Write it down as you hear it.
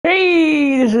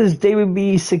this is David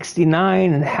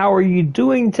B69, and how are you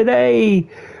doing today?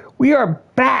 We are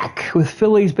back with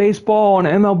Phillies baseball on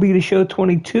MLB The Show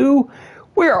 22.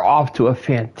 We are off to a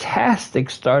fantastic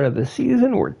start of the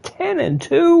season. We're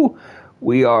 10-2.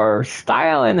 We are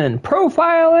styling and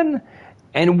profiling,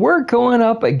 and we're going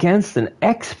up against an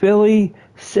ex-Philly,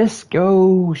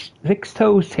 Sixto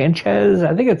Sanchez.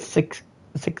 I think it's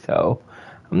Sixto.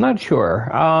 I'm not sure.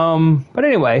 But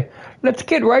anyway, let's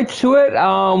get right to it.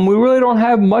 We really don't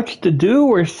have much to do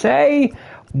or say.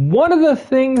 One of the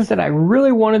things that I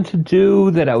really wanted to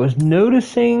do that I was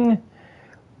noticing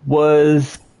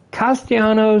was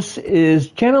Castellanos is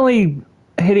generally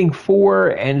hitting 4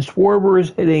 and Schwarber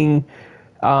is hitting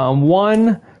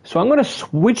 1. So I'm going to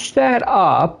switch that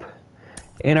up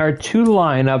in our two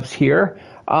lineups here.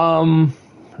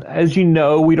 As you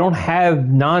know, we don't have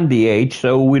non-DH,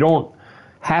 so we don't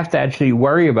have to actually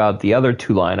worry about the other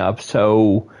two lineups.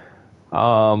 So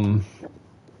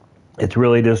it's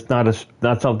really just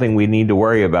not something we need to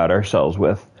worry about ourselves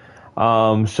with.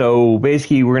 So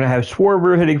basically, we're going to have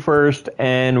Schwarber hitting first,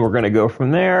 and we're going to go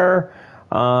from there.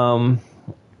 I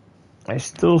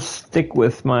still stick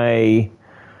with my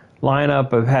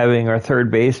lineup of having our third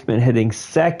baseman hitting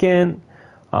second.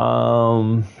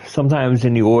 Sometimes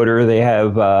in the order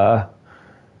they've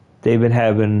been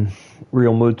having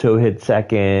Real Muto hit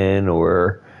second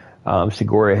or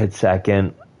Segura hit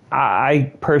second.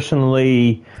 I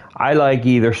personally like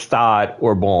either Stott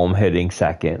or Bohm hitting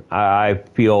second. I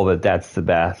feel that that's the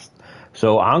best.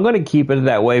 So I'm going to keep it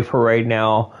that way for right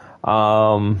now.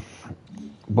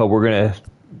 But we're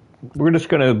just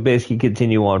going to basically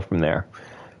continue on from there.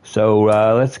 So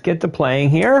let's get to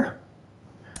playing here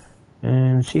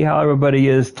and see how everybody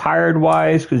is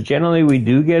tired-wise, because generally we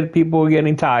do get people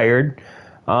getting tired.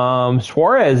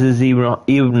 Suarez is even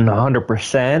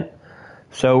 100%.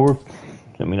 So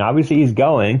obviously he's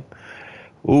going.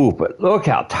 Ooh, but look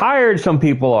how tired some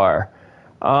people are.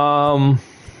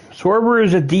 Schwarber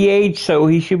is a DH, so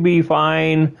he should be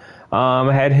fine.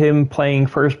 I had him playing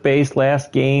first base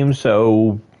last game,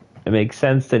 so it makes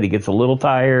sense that he gets a little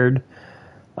tired.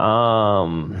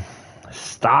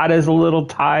 Stott is a little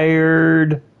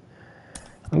tired.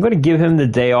 I'm going to give him the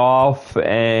day off,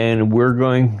 and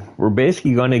we're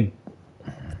basically going to,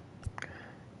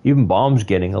 even Baum's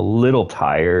getting a little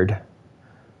tired.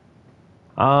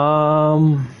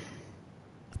 Okay,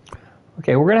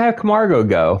 we're going to have Camargo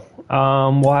go.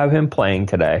 We'll have him playing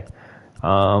today.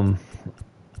 Because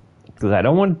I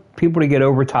don't want people to get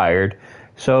overtired.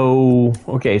 So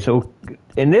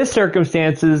in this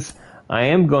circumstances, I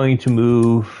am going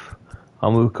to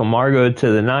I'll move Camargo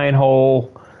to the 9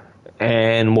 hole,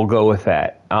 and we'll go with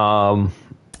that. And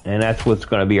that's what's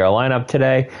going to be our lineup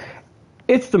today.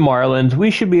 It's the Marlins.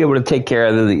 We should be able to take care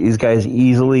of these guys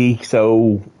easily,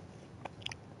 so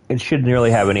it shouldn't really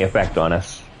have any effect on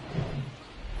us.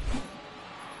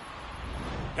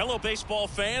 Hello, baseball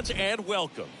fans, and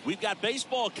welcome. We've got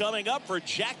baseball coming up for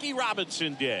Jackie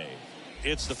Robinson Day.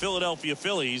 It's the Philadelphia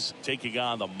Phillies taking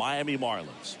on the Miami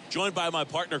Marlins. Joined by my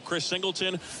partner, Chris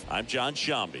Singleton, I'm John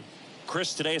Shambi.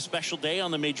 Chris, today a special day on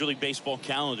the Major League Baseball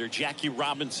calendar, Jackie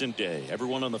Robinson Day.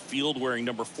 Everyone on the field wearing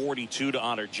number 42 to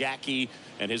honor Jackie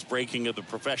and his breaking of the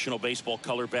professional baseball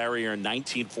color barrier in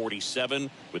 1947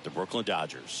 with the Brooklyn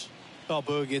Dodgers. Well,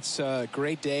 Boog, it's a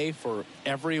great day for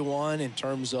everyone in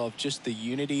terms of just the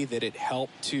unity that it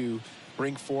helped to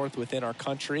bring forth within our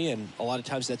country, and a lot of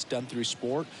times that's done through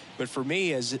sport. But for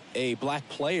me, as a black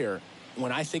player,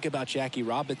 when I think about Jackie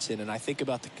Robinson and I think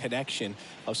about the connection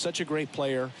of such a great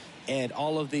player and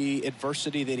all of the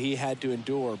adversity that he had to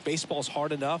endure, baseball's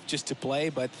hard enough just to play,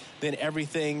 but then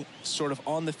everything sort of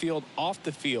on the field, off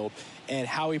the field, and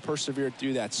how he persevered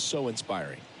through that, so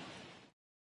inspiring.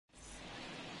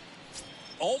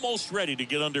 Almost ready to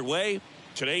get underway.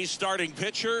 Today's starting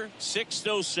pitcher,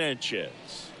 Sixto Sanchez.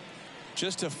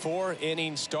 Just a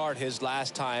 4-inning start his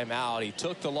last time out. He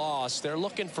took the loss. They're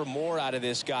looking for more out of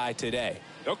this guy today.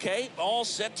 Okay, all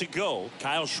set to go.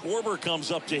 Kyle Schwarber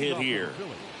comes up to hit here.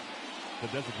 The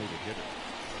designated hitter,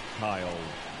 Kyle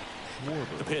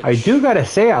Schwarber. I do got to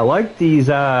say, I like these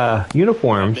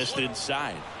uniforms. Missed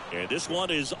inside. And this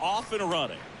one is off and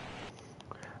running.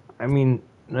 I mean,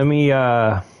 let me...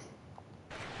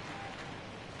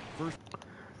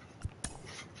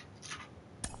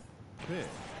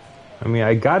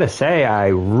 I gotta say, I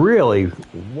really,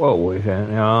 wait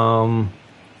a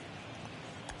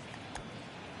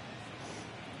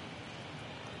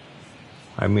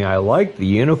minute, I like the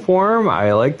uniform,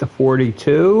 I like the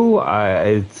 42,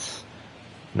 it's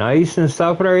nice and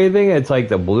stuff and everything, it's like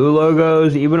the blue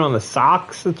logos, even on the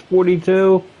socks it's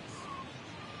 42,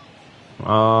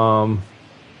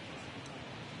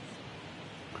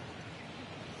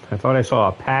 I thought I saw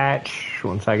a patch.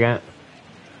 1 second.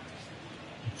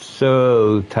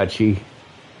 So touchy.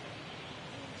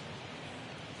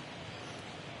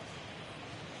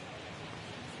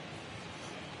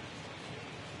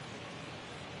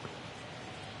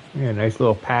 Yeah, nice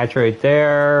little patch right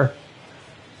there.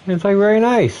 It's like very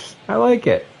nice. I like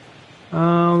it.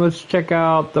 Let's check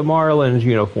out the Marlins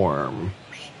uniform.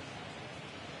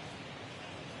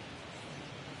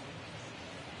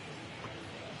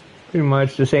 Pretty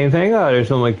much the same thing. There's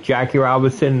some like Jackie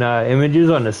Robinson images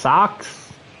on the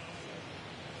socks.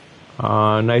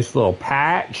 Nice little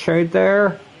patch right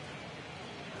there.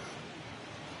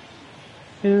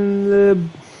 And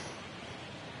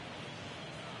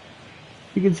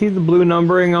you can see the blue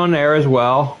numbering on there as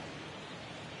well.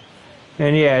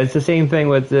 And yeah, it's the same thing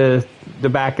with the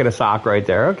back of the sock right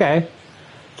there. Okay.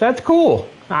 So that's cool.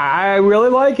 I really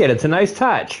like it. It's a nice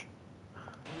touch.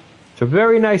 It's a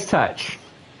very nice touch.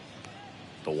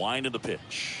 The wind of the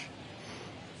pitch.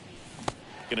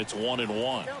 And it's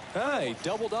 1-1. Hey,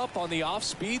 doubled up on the off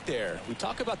speed there. We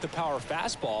talk about the power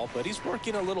fastball, but he's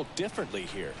working a little differently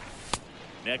here.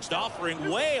 Next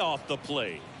offering way off the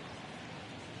plate.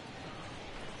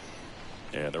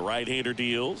 And the right-hander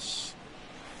deals.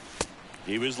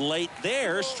 He was late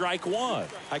there, strike one.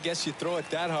 I guess you throw it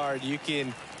that hard, you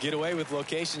can get away with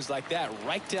locations like that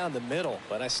right down the middle.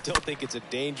 But I still think it's a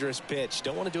dangerous pitch.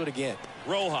 Don't want to do it again.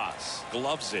 Rojas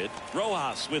gloves it.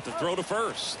 Rojas with the throw to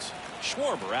first.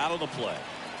 Schwarber out of the play.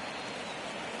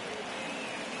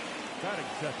 Batting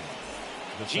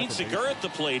second. Gene Segura at the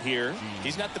plate here.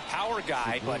 He's not the power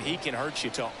guy, but he can hurt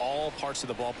you to all parts of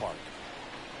the ballpark.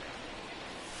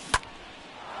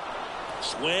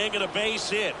 Swing and a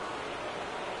base hit.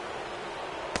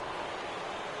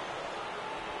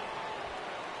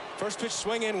 First pitch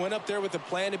swinging, went up there with a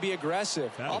plan to be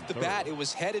aggressive. Off the bat, it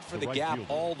was headed for the gap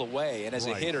all the way. And as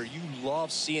a hitter, you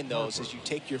love seeing those as you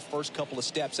take your first couple of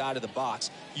steps out of the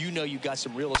box. You know you got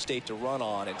some real estate to run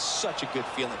on, and such a good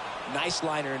feeling. Nice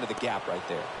liner into the gap right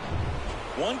there.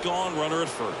 One gone, runner at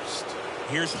first.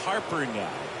 Here's Harper now.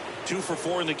 2 for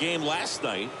 4 in the game last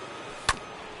night.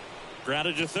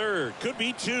 Grounded to third. Could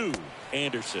be 2.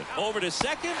 Anderson over to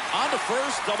second. On to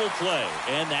first. Double play.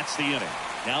 And that's the inning.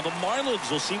 Now the Marlins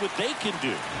will see what they can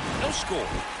do. No score.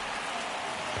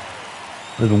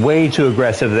 It was way too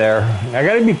aggressive there. I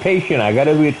got to be patient. I got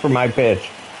to wait for my pitch.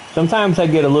 Sometimes I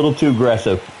get a little too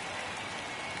aggressive.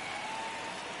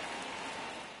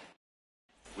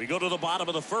 We go to the bottom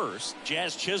of the first.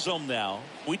 Jazz Chisholm now.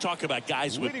 We talk about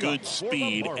guys with good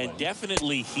speed, and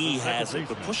definitely he has it.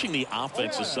 But pushing the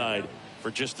offense aside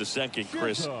for just a second,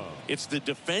 Chris, it's the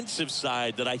defensive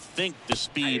side that I think the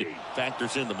speed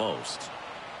factors in the most.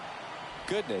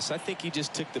 Goodness, I think he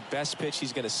just took the best pitch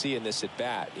he's going to see in this at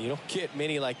bat. You don't get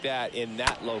many like that in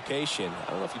that location. I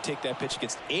don't know if you take that pitch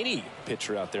against any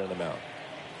pitcher out there on the mound.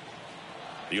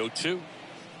 The 0-2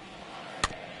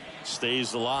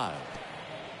 stays alive.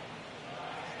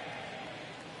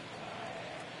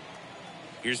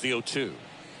 Here's the 0-2.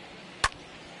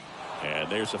 And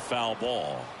there's a foul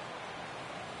ball.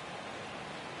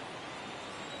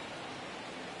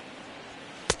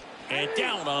 And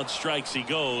down on strikes he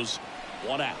goes.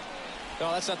 1 out.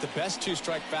 No, that's not the best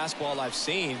 2-strike fastball I've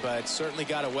seen, but certainly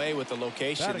got away with the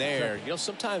location there. You know,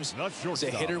 sometimes as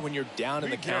a hitter, when you're down in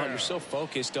the count, you're so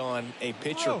focused on a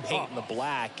pitcher painting the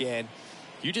black, and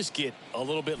you just get a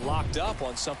little bit locked up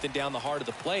on something down the heart of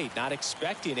the plate, not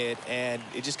expecting it, and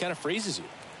it just kind of freezes you.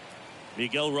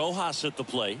 Miguel Rojas at the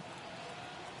plate.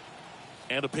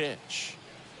 And a pitch.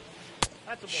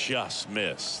 Just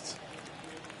missed.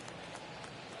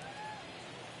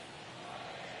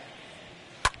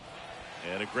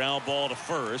 And a ground ball to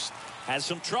first. Has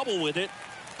some trouble with it,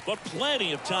 but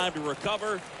plenty of time to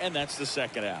recover, and that's the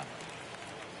second out.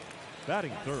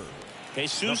 Batting third.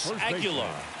 Jesus Aguilar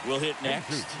will hit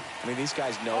next. I mean, these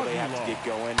guys know they have to get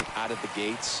going out of the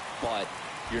gates, but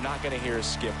you're not going to hear a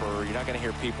skipper. You're not going to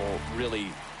hear people really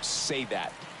say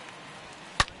that.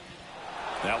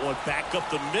 That one back up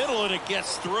the middle, and it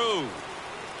gets through.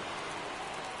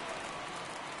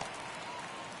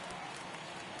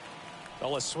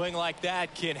 Well, a swing like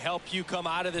that can help you come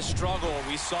out of this struggle.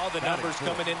 We saw the numbers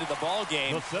coming into the ball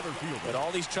game, but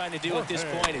all he's trying to do at this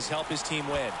point is help his team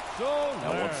win.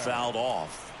 That one fouled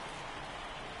off.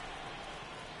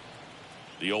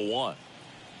 The 0-1.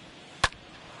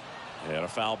 And a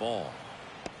foul ball.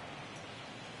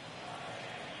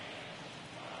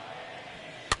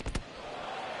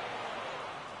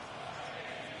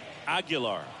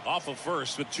 Aguilar off of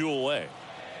first with 2 away.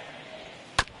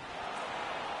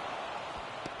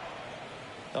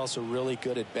 Also really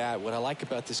good at bat. What I like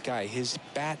about this guy, his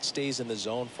bat stays in the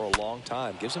zone for a long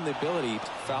time. Gives him the ability to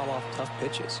foul off tough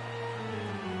pitches.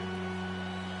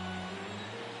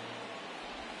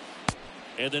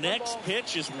 And the next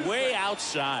pitch is way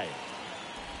outside.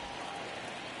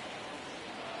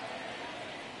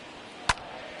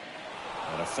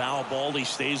 And a foul ball, he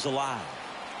stays alive.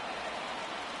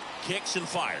 Kicks and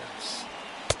fires.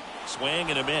 Swing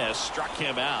and a miss, struck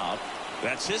him out.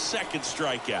 That's his second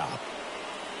strikeout.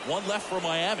 One left for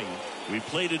Miami. We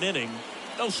played an inning,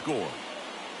 no score.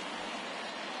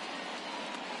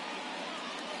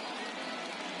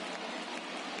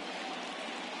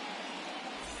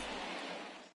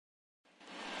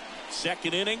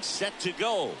 Second inning set to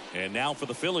go. And now for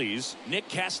the Phillies, Nick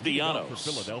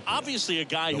Castellanos. Obviously a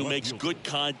guy who makes good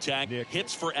contact,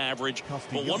 hits for average.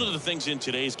 But one of the things in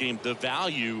today's game, the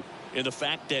value in the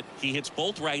fact that he hits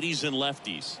both righties and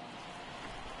lefties.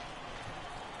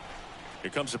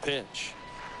 Here comes a pitch.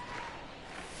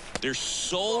 They're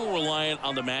so reliant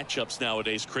on the matchups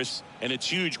nowadays, Chris, and it's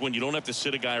huge when you don't have to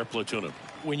sit a guy or platoon him.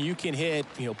 When you can hit,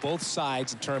 both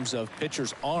sides in terms of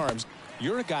pitchers' arms,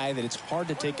 you're a guy that it's hard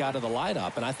to take out of the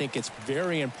lineup, and I think it's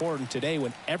very important today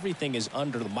when everything is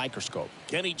under the microscope.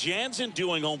 Kenny Jansen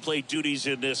doing home plate duties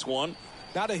in this one.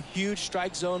 Not a huge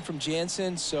strike zone from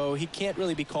Jansen, so he can't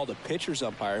really be called a pitcher's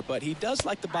umpire, but he does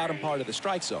like the bottom part of the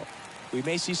strike zone. We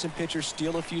may see some pitchers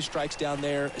steal a few strikes down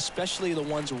there, especially the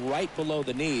ones right below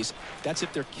the knees. That's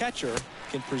if their catcher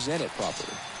can present it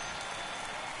properly.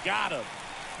 Got him.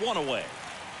 One away.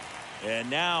 And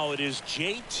now it is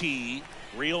JT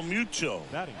Realmuto.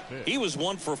 He was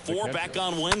 1 for 4 back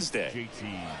on Wednesday.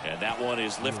 And that one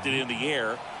is lifted in the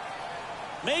air.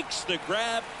 Makes the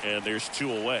grab, and there's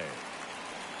 2 away.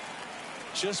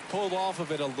 Just pulled off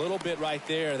of it a little bit right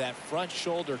there. That front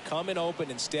shoulder coming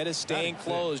open instead of staying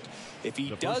closed. If he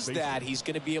does that, he's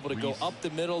going to be able to go up the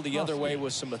middle the other way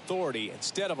with some authority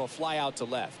instead of a fly out to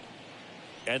left.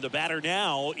 And the batter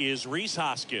now is Rhys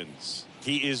Hoskins.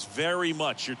 He is very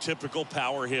much your typical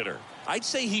power hitter. I'd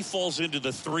say he falls into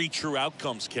the 3 true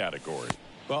outcomes category.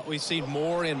 Well, we've seen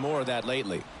more and more of that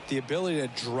lately. The ability to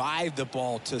drive the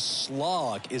ball to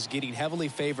slug is getting heavily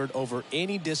favored over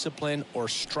any discipline or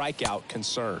strikeout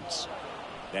concerns.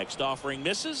 Next offering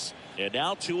misses, and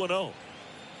now 2-0.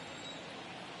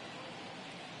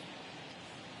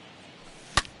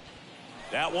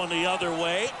 That one the other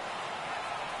way.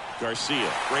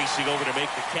 Garcia racing over to make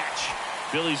the catch.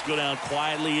 Phillies go down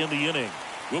quietly in the inning.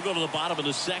 We'll go to the bottom of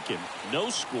the second. No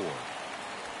score.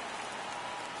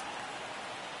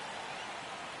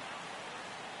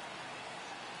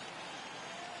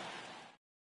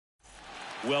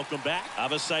 Welcome back.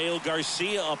 Avisail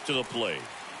Garcia up to the plate.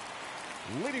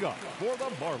 Leading up for the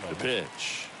Marlins. The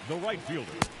pitch. The right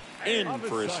fielder. In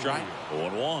for a strike.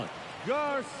 0-1.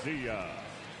 Garcia.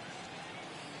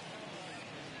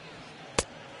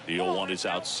 The 0-1 is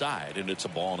outside, and it's a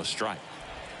ball and a strike.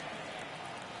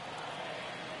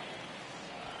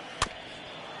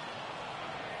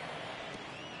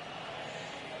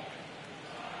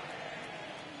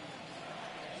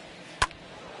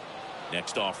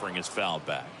 Next offering is fouled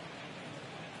back.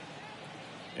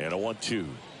 And a 1-2.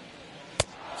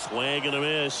 Swing and a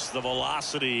miss. The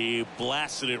velocity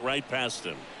blasted it right past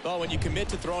him. Well, when you commit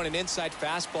to throwing an inside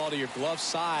fastball to your glove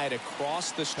side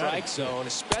across the strike zone,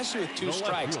 especially with 2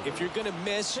 strikes, if you're going to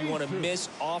miss, you want to miss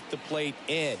off the plate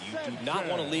in. You do not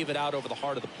want to leave it out over the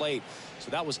heart of the plate.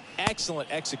 So that was excellent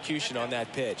execution on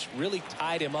that pitch. Really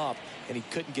tied him up, and he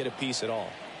couldn't get a piece at all.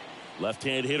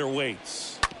 Left-hand hitter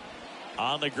waits.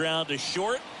 On the ground to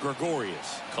short.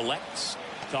 Gregorius collects.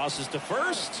 Tosses to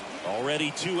first.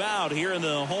 Already 2 out here in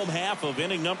the home half of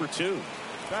inning number 2.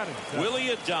 Willie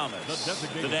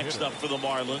Adames, the next up for the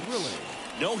Marlins.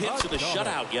 No hits in the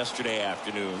shutout yesterday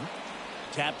afternoon.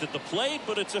 Tapped at the plate,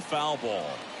 but it's a foul ball.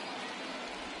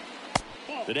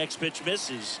 The next pitch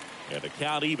misses, and the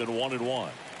count even 1-1.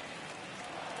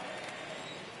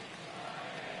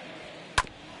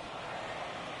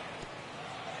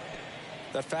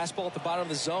 That fastball at the bottom of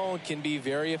the zone can be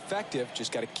very effective.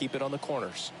 Just got to keep it on the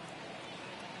corners.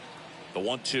 The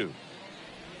 1-2.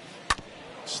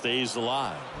 Stays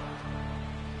alive.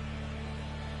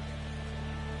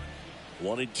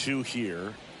 1-2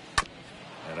 here.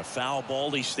 And a foul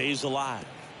ball. He stays alive.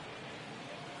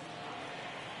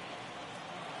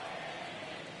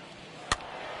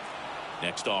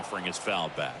 Next offering is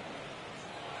fouled back.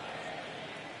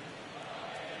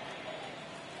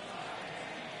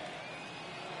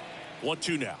 One,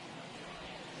 2 now.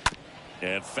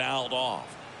 And fouled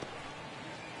off.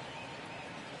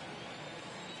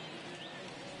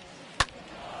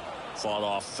 Fought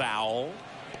off foul.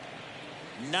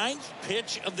 Ninth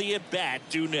pitch of the at-bat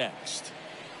due next.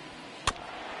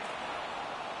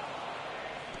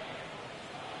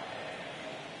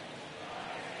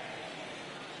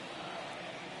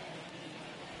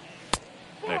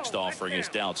 Next offering is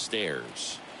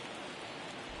downstairs.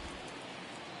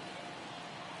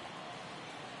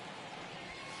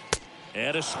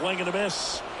 And a swing and a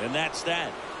miss. And that's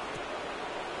that.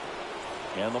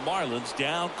 And the Marlins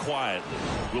down quietly.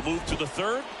 We'll move to the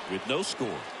third with no score.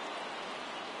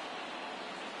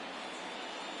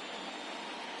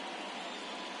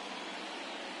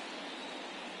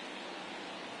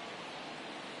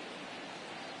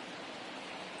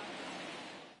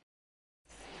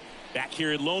 Back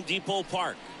here at Lone Depot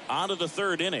Park. On to the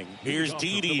third inning. Here's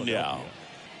Didi now.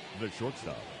 The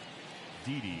shortstop,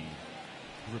 Didi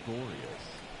Gregorius.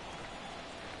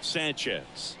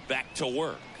 Sanchez back to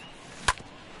work.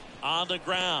 On the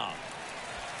ground.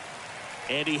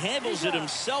 And he handles it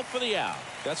himself for the out.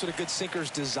 That's what a good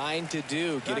sinker's designed to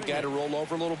do. Get a guy to roll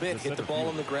over a little bit, hit the ball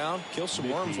on the ground, kill some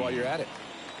worms while you're at it.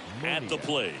 At the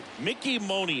plate, Mickey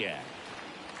Moniak.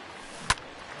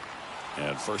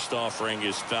 And first offering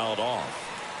is fouled off.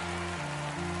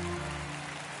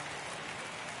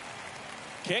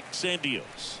 Kicks and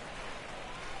deals.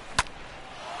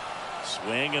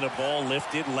 Swing and a ball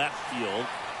lifted left field.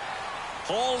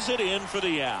 Hauls it in for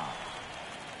the out.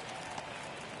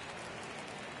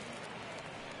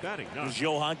 Batting Here's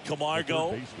Johan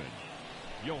Camargo.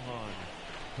 Johan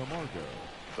Camargo.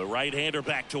 The right-hander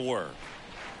back to work.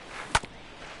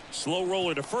 Slow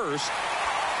roller to first.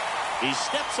 He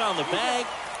steps on the bag,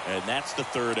 and that's the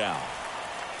third out.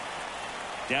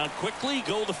 Down quickly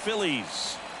go the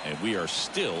Phillies, and we are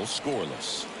still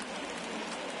scoreless.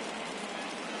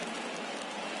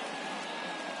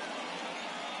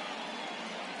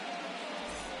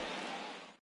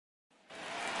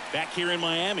 Back here in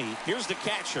Miami, here's the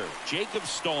catcher, Jacob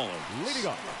Stallings. Leading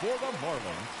up for the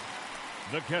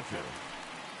Marlins, the catcher,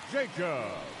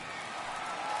 Jacob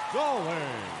Stallings.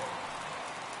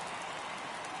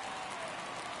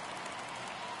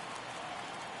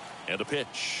 And a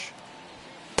pitch.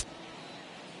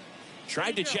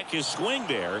 Tried to check his swing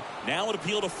there. Now an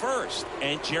appeal to first.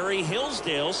 And Jerry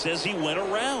Hillsdale says he went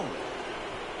around.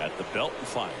 At the belt and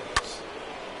fires.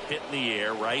 Hit in the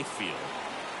air, right field.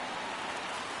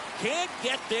 Can't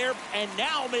get there, and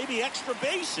now maybe extra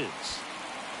bases.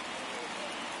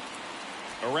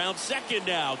 Around second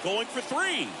now, going for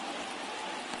three.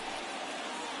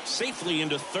 Safely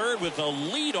into third with a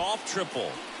leadoff triple.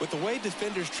 With the way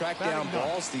defenders track down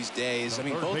balls these days, I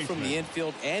mean, both from the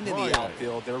infield and in the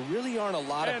outfield, there really aren't a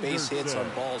lot of base hits on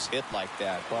balls hit like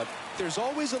that. But there's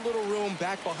always a little room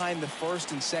back behind the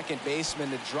first and second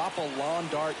baseman to drop a lawn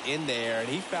dart in there, and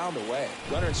he found a way.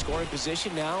 Runner in scoring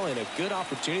position now, and a good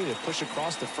opportunity to push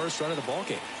across the first run of the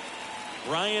ballgame.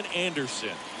 Ryan Anderson,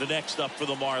 the next up for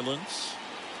the Marlins.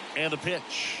 And a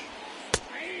pitch.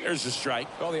 There's a strike.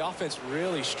 Well, the offense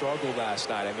really struggled last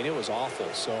night. I mean, it was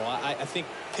awful. So I think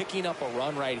picking up a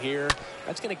run right here,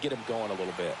 that's going to get him going a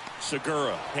little bit.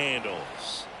 Segura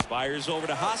handles. Fires over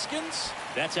to Hoskins.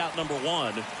 That's out number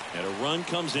one. And a run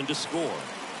comes in to score.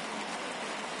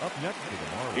 Up next for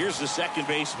the Marlins. Here's the second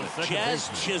baseman,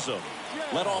 Jazz Chisholm.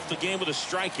 Led off the game with a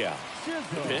strikeout.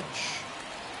 The pitch.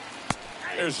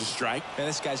 There's a strike. And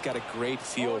this guy's got a great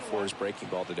feel for his breaking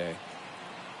ball today.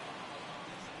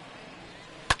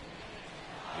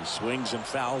 He swings and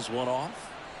fouls one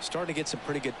off. Starting to get some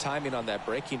pretty good timing on that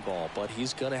breaking ball, but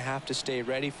he's going to have to stay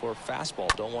ready for a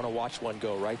fastball. Don't want to watch one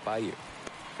go right by you.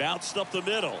 Bounced up the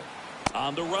middle.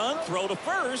 On the run, throw to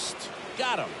first.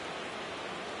 Got him.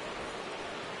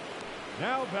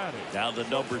 Now batting. Now the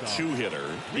number 2 hitter,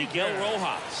 Miguel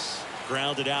Rojas.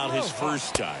 Grounded out his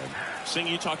first time. Sing,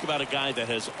 you talk about a guy that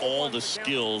has all the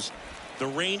skills. The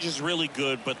range is really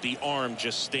good, but the arm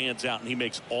just stands out, and he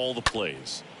makes all the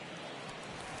plays.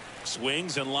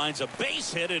 Swings and lines a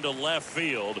base hit into left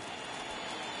field.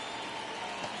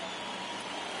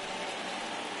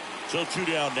 So 2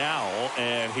 down now,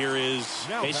 and here is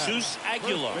Jesus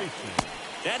Aguilar.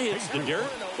 That hits the dirt.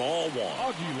 Ball 1.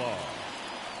 Aguilar.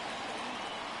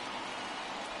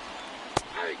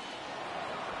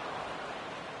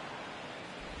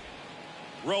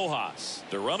 Rojas,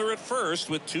 the runner at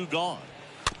first with 2 gone.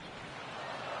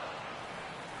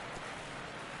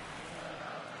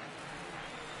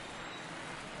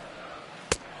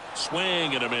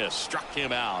 Swing and a miss. Struck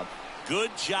him out. Good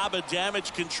job of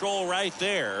damage control right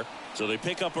there. So they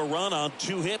pick up a run on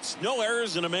 2 hits. No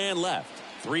errors and a man left.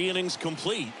 3 innings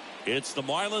complete. It's the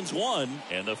Marlins 1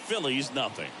 and the Phillies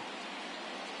nothing.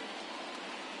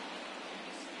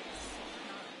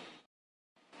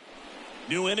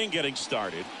 New inning getting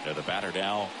started. And the batter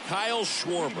now, Kyle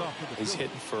Schwarber. He's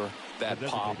hitting for that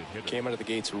pop. Came out of the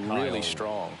gates really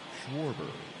strong. Schwarber.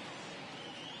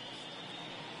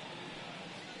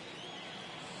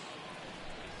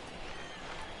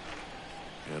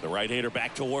 And the right-hander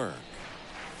back to work.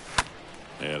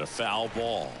 And a foul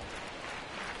ball.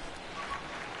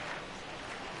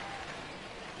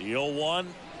 The 0-1.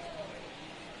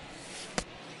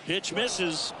 Pitch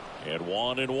misses. And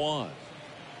 1-1.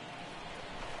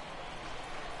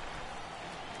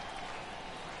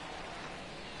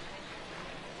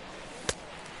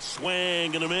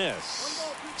 Swing and a miss.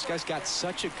 This guy's got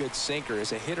such a good sinker.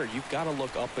 As a hitter, you've got to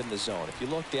look up in the zone. If you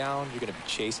look down, you're going to be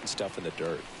chasing stuff in the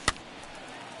dirt.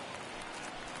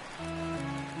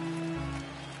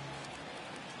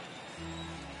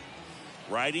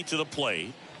 Righty to the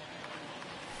plate.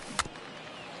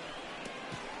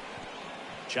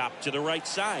 Chop to the right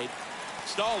side.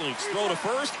 Stallings throw to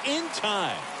first in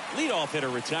time. Leadoff hitter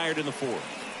retired in the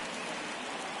fourth.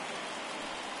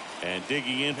 And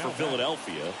digging in for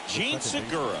Philadelphia, Gene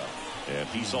Segura. And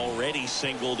he's already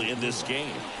singled in this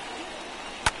game.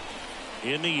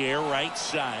 In the air, right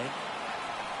side.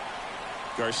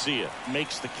 Garcia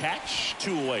makes the catch.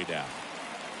 2 away now.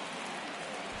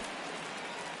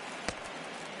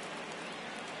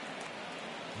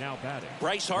 Now batting.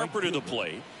 Bryce Harper right to the fielder,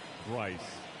 plate. Bryce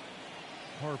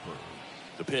Harper.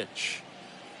 The pitch.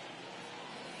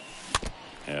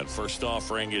 And first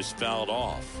offering is fouled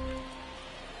off.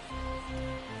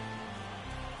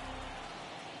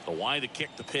 The wide to kick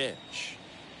the pitch.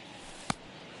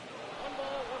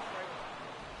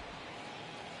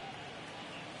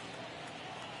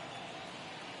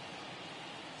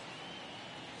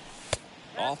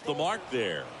 Off the mark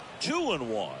there. 2-1. You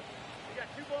got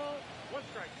 2 balls, 1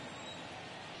 strike.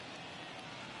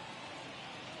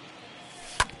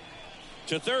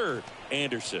 To third.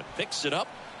 Anderson picks it up.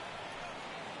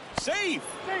 Save.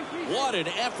 What an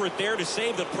effort there to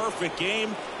save the perfect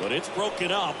game, but it's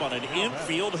broken up on an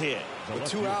infield hit. With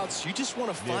 2 outs, you just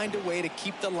want to find a way to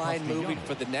keep the line moving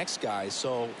for the next guy.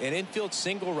 So an infield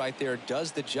single right there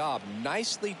does the job.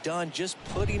 Nicely done, just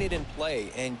putting it in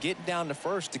play and getting down to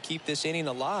first to keep this inning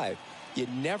alive. You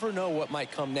never know what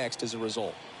might come next as a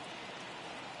result.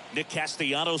 Nick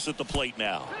Castellanos at the plate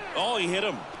now. Oh, he hit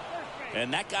him.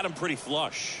 And that got him pretty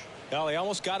flush. Well, he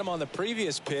almost got him on the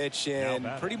previous pitch and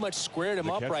pretty much squared him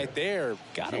up right there.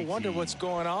 Got to wonder what's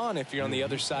going on if you're on the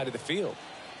other side of the field.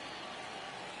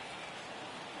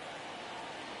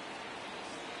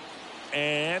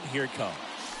 And here it comes.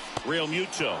 Real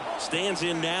Muto stands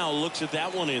in now, looks at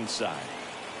that one inside.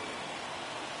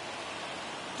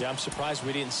 Yeah, I'm surprised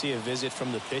we didn't see a visit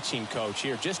from the pitching coach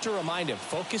here. Just to remind him,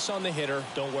 focus on the hitter.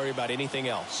 Don't worry about anything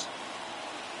else.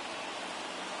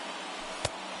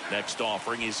 Next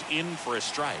offering is in for a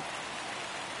strike.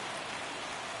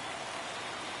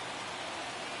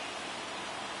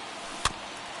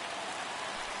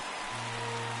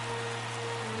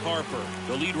 Harper,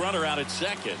 the lead runner out at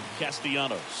second.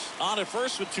 Castellanos on at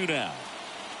first with 2 down.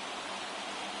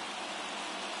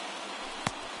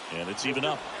 And it's even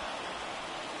up.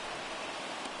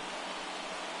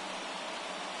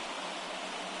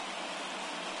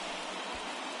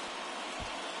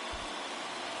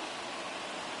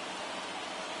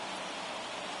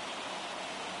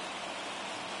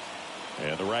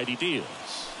 And the righty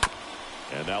deals.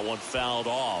 And that one fouled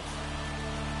off.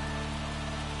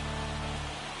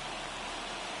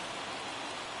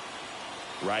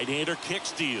 Right-hander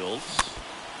kicks, deals.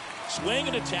 Swing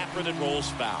and a tapper that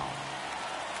rolls foul.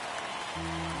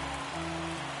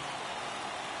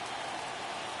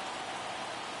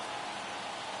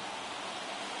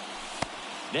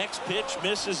 Next pitch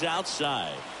misses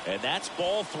outside. And that's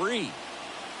ball 3.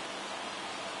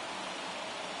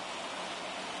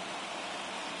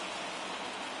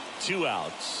 Two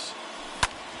outs.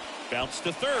 Bounce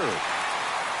to third.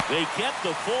 They kept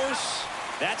the force.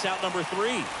 That's out number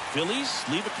 3. Phillies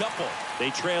leave a couple. They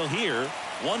trail here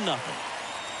 1-0.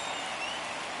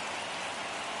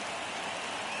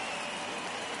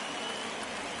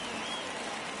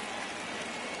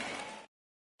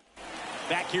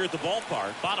 Back here at the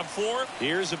ballpark, bottom 4.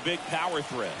 Here's a big power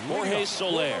threat. Jorge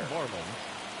Soler. Marlins,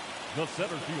 the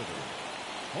center fielder,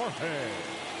 Jorge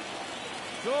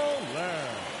Soler.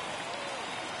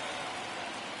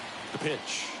 The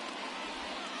pitch.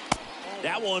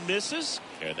 That one misses,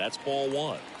 and that's ball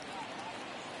 1.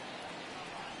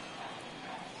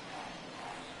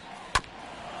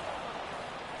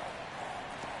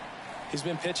 He's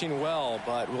been pitching well,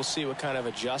 but we'll see what kind of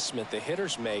adjustment the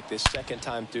hitters make this second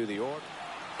time through the order.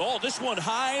 Oh, this one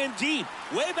high and deep,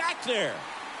 way back there.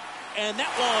 And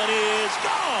that one is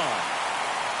gone.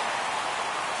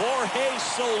 Jorge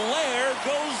Soler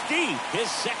goes deep. His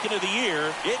second of the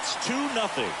year. It's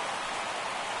 2-0.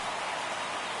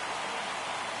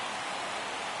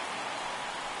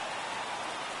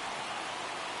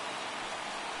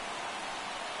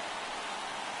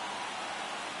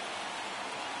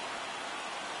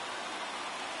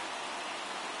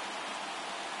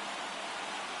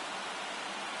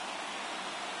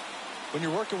 When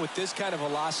you're working with this kind of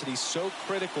velocity, so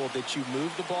critical that you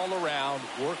move the ball around,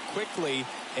 work quickly,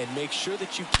 and make sure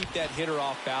that you keep that hitter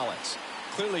off balance.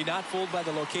 Clearly not fooled by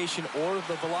the location or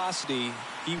the velocity.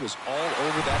 He was all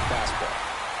over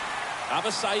that fastball.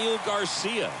 Avisail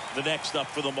Garcia, the next up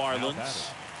for the Marlins.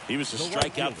 He was a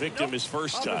strikeout victim his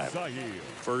first time.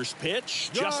 First pitch,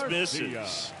 just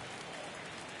misses.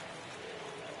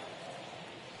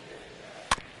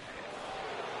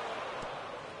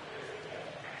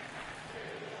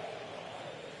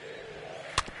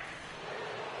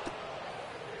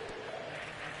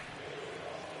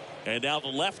 And now the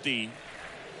lefty.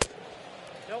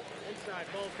 Nope, inside,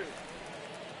 ball 2.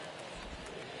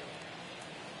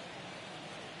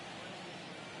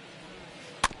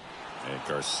 And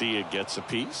Garcia gets a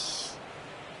piece.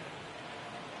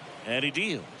 And he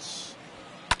deals.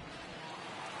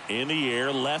 In the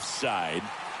air, left side.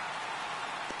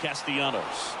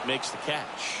 Castellanos makes the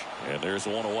catch. And there's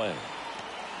one away.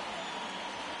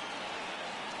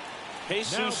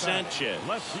 Jesus Sanchez,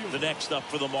 the next up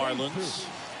for the Marlins.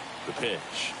 The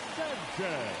pitch.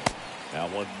 Now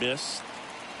one missed.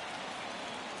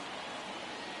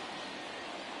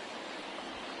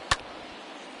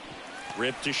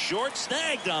 Ripped to short,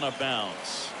 snagged on a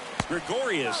bounce.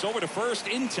 Gregorius over to first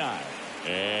in time.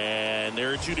 And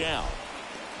there are 2 down.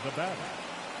 The batter.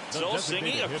 So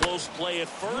singing a close play at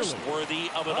first, worthy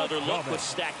of another look with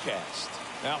StatCast.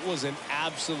 That was an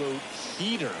absolute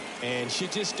heater, and you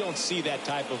just don't see that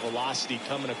type of velocity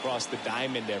coming across the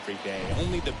diamond every day.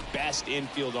 Only the best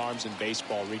infield arms in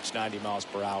baseball reach 90 miles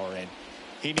per hour, and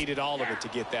he needed all of it to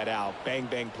get that out. Bang,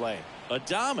 bang play.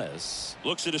 Adames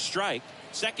looks at a strike.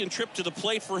 Second trip to the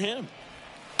plate for him.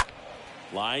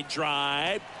 Line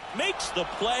drive. Makes the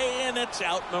play, and it's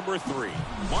out number 3.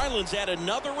 Marlins add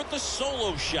another with the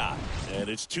solo shot, and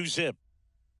it's 2-zip.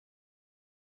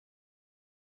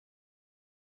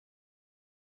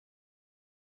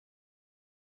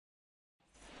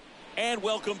 And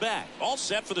welcome back. All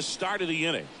set for the start of the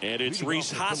inning. And it's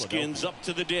Rhys Hoskins up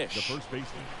to the dish. The first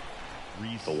baseman,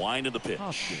 Rhys. The wind of the pitch.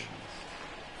 Hoskins.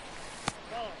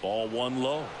 Ball 1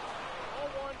 low. Ball 1,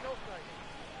 no strike.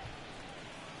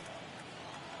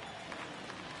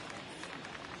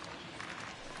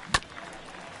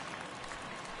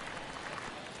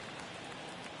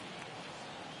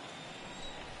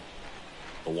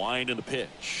 The wind and the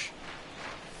pitch.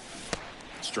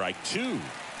 Strike 2. Back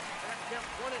count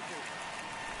 1 and 2.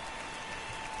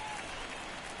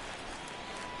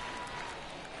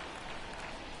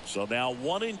 So now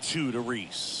 1 and 2 to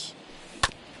Rhys.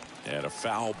 And a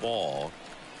foul ball.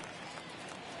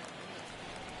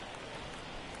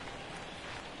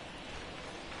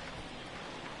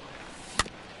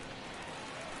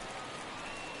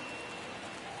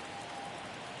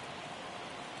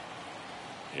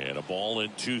 And a ball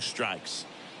and 2 strikes.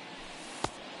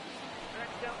 Back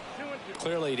count 2 and 2.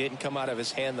 Clearly didn't come out of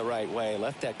his hand the right way.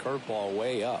 Left that curveball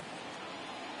way up.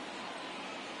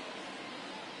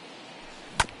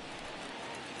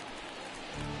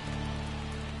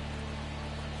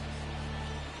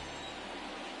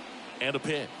 And a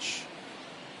pitch.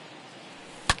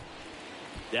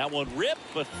 That one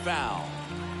ripped, but foul.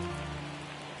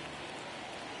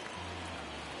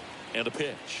 And a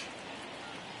pitch.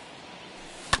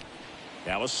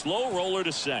 Now a slow roller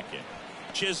to second.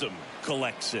 Chisholm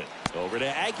collects it. Over to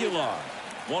Aguilar.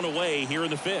 1 away here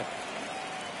in the 5th.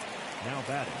 Now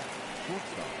batting,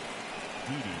 shortstop,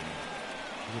 Didi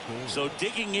Gregorius. So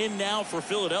digging in now for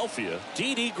Philadelphia,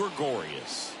 Didi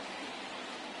Gregorius.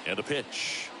 And a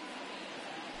pitch.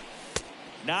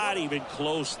 Not even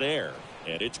close there.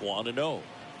 And it's 1-0.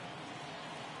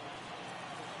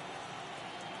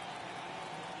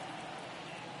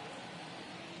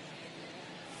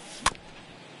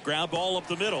 Ground ball up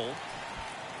the middle.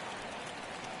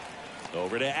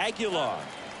 Over to Aguilar.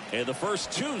 And the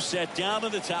first 2 set down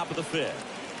in the top of the 5th.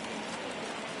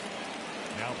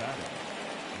 Now batting,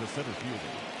 the center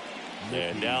fielder.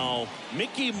 And now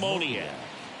Mickey Moniak.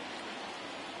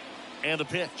 And the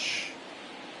pitch.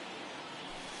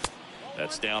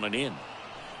 That's down and in.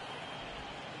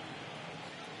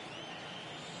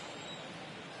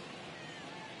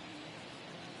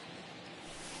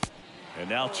 And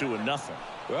now 2-0.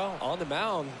 Well, on the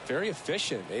mound, very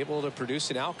efficient, able to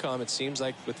produce an outcome, it seems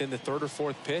like, within the 3rd or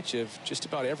 4th pitch of just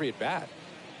about every at-bat.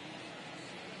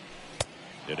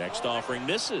 The next offering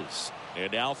misses.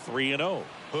 And now 3-0.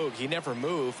 Boog, he never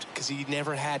moved because he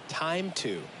never had time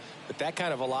to. But that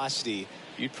kind of velocity,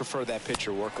 you'd prefer that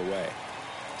pitcher work away.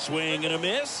 Swing and a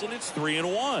miss, and it's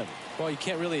 3-1. Well, you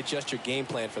can't really adjust your game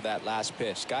plan for that last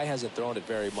pitch. Guy hasn't thrown it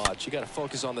very much. You got to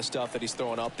focus on the stuff that he's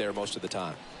throwing up there most of the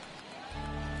time.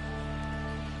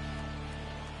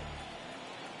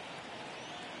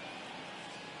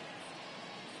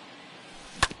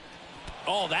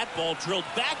 Oh, that ball drilled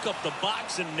back up the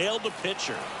box and nailed the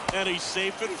pitcher. And he's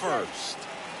safe at first.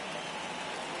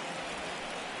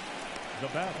 The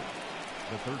batter,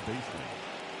 the third baseman,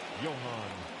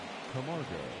 Johan Camargo.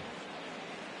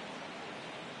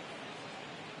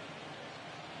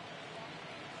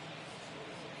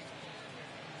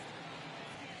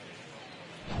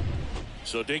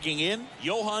 So digging in,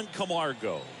 Johan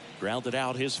Camargo. Grounded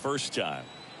out his first time.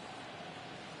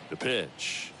 The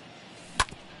pitch.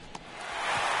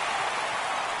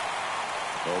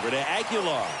 Over to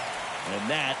Aguilar. And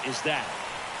that is that.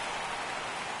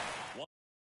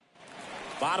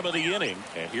 Bottom of the inning.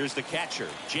 And here's the catcher,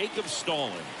 Jacob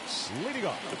Stallings. Leading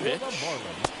off The for pitch. the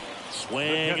Marlins.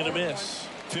 Swing and a miss.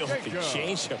 Filthy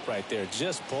changeup right there.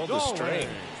 Just pulled the string.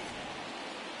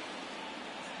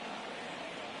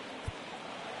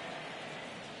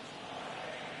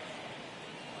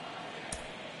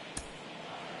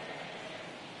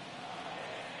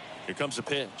 Here comes a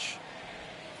pitch.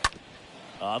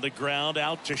 On the ground,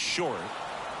 out to short.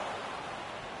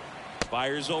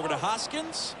 Fires over to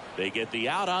Hoskins. They get the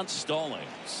out on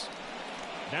Stallings.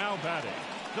 Now batting,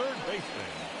 third baseman,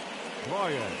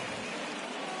 Brian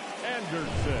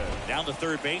Anderson. Down to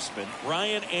third baseman,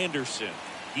 Brian Anderson.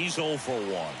 He's 0 for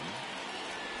 1.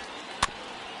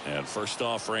 And first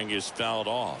offering is fouled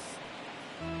off.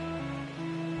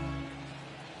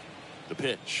 The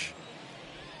pitch.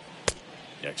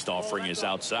 Next offering is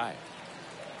outside.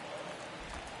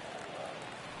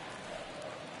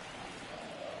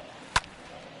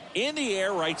 In the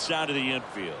air, right side of the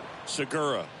infield.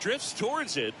 Segura drifts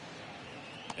towards it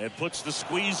and puts the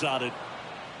squeeze on it.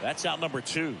 That's out number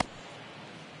 2.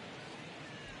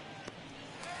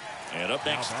 And up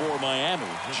next for Miami,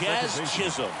 Jazz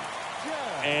Chisholm.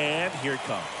 And here it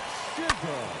comes.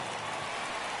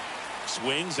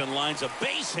 Swings and lines a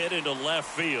base hit into left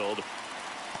field.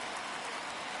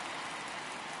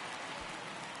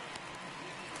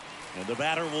 And the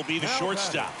batter will be the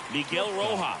shortstop, Miguel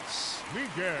Rojas.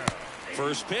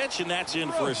 First pitch, and that's in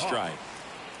for a strike.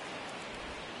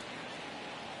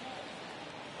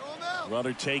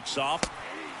 Runner takes off.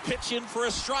 Pitch in for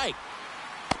a strike.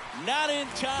 Not in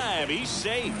time. He's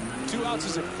safe. 2 outs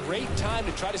is a great time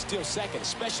to try to steal second,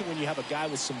 especially when you have a guy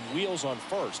with some wheels on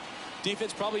first.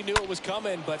 Defense probably knew it was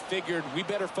coming, but figured we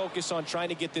better focus on trying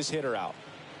to get this hitter out.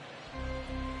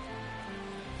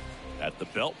 At the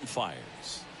belt and fires.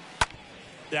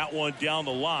 That one down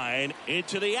the line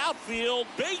into the outfield.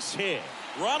 Base hit.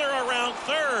 Runner around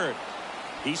third.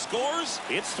 He scores.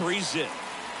 It's 3-0.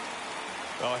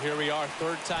 Well, here we are,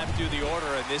 third time through the order,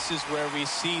 and this is where we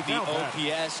see the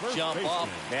OPS jump up.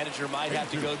 Manager might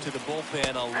have to go to the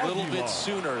bullpen a little bit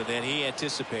sooner than he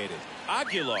anticipated.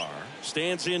 Aguilar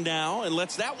stands in now and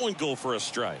lets that one go for a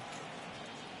strike.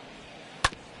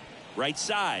 Right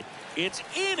side. It's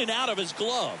in and out of his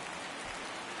glove.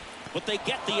 But they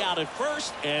get the out at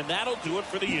first, and that'll do it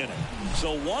for the inning.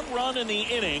 So 1 run in the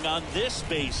inning on this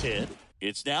base hit.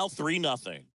 It's now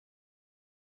 3-0.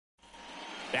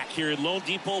 Back here at Lone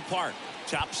Depot Park,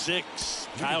 top 6.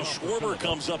 Kyle Schwarber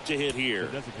comes up to hit here.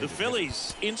 The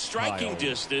Phillies in striking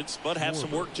distance, but have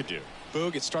some work to do.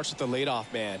 Boog, it starts with the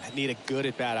leadoff man. Need a good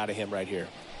at-bat out of him right here.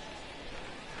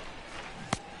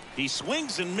 He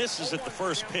swings and misses at the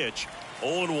first pitch.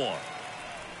 0-1.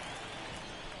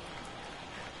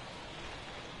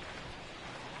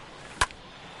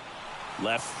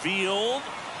 Left field.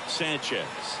 Sanchez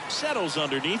settles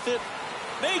underneath it.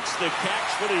 Makes the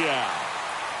catch for the out.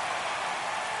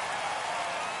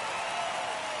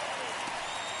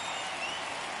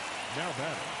 Now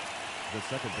batting, the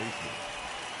second baseman,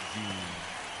 Gene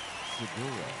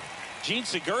Segura. Gene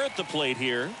Segura at the plate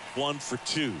here. 1 for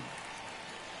 2.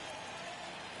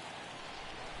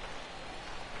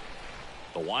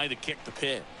 The wide to kick the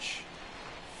pitch.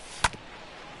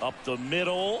 Up the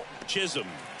middle. Chisholm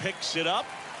picks it up.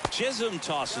 Chisholm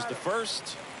tosses the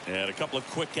first. And a couple of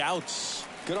quick outs.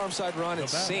 Good arm side run and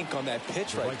sink on that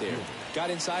pitch right there. Got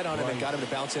inside on him and got him to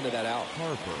bounce into that out.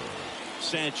 Harper.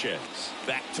 Sanchez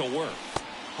back to work.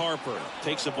 Harper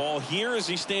takes the ball here as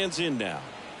he stands in now.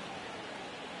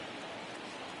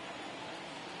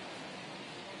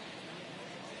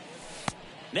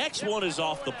 Next one is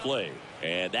off the plate,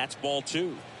 and that's ball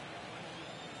 2.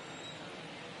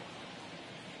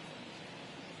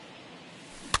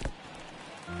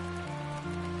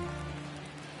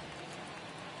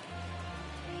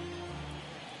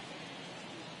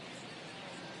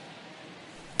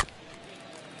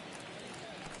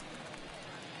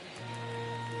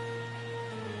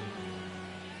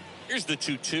 Here's the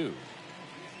 2-2.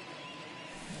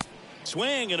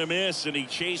 Swing and a miss, and he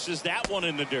chases that one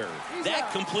in the dirt.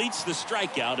 That completes the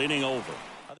strikeout. Inning over.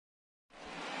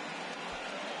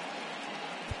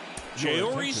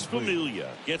 Jeurys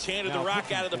Familia gets handed the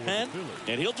rock out of the pen,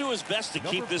 and he'll do his best to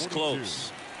keep this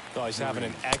close. Oh, he's having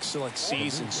an excellent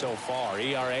season so far.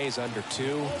 ERA is under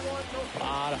 2. A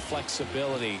lot of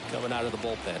flexibility coming out of the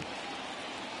bullpen.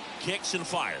 Kicks and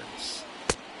fires.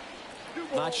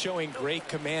 Not showing great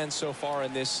command so far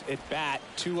in this at bat.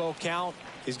 2-0 count.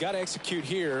 He's got to execute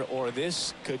here, or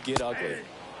this could get ugly.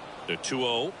 The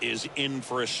 2-0 is in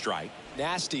for a strike.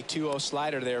 Nasty 2-0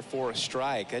 slider there for a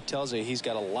strike. That tells you he's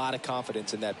got a lot of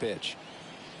confidence in that pitch.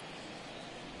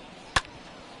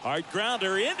 Hard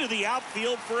grounder into the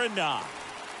outfield for a knock.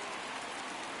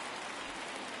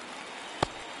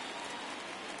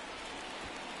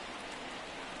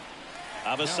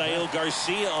 Abisail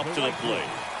Garcia up to the plate.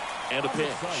 And a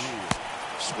pitch.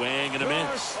 Swing and a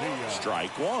miss.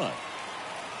 Strike one.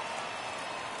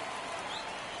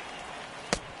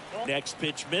 Next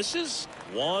pitch misses.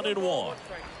 1-1.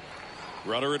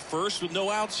 Runner at first with no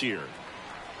outs here.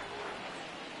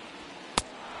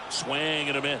 Swing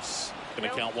and a miss. Going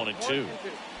to count 1-2.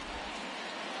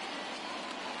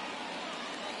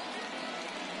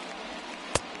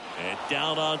 And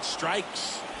down on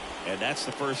strikes. And that's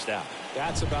the first out.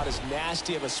 That's about as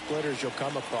nasty of a splitter as you'll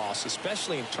come across,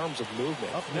 especially in terms of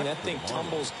movement. I mean, that thing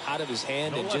tumbles out of his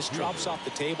hand and just drops off the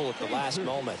table at the last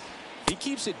moment. He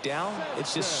keeps it down.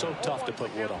 It's just so tough to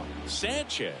put wood on.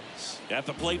 Sanchez at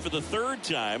the plate for the third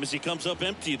time as he comes up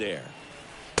empty there.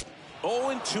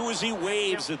 0-2 as he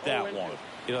waves at that one.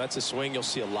 You know, that's a swing you'll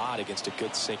see a lot against a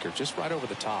good sinker. Just right over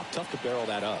the top. Tough to barrel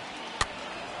that up.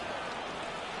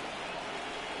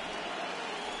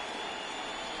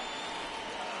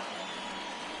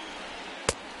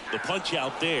 The punch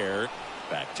out there.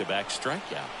 Back-to-back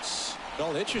strikeouts.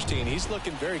 Well, interesting. He's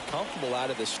looking very comfortable out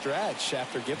of the stretch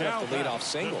after giving up the leadoff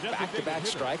single. Back-to-back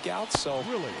strikeouts. So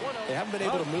they haven't been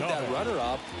able to move that runner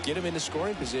up, get him into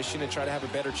scoring position, and try to have a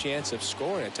better chance of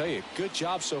scoring. I tell you, good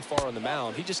job so far on the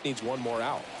mound. He just needs one more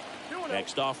out.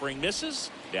 Next offering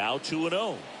misses. Now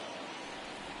 2-0.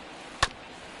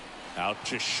 Out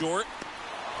to short.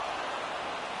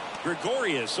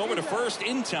 Gregorius over to first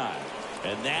in time.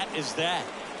 And that is that.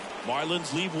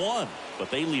 Marlins lead 1,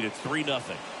 but they lead it 3-0.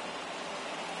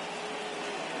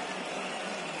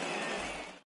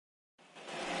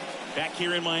 Back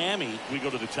here in Miami, we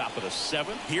go to the top of the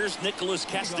 7th. Here's Nicholas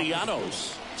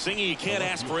Castellanos singing you can't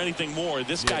ask for anything more.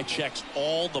 This guy checks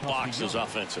all the boxes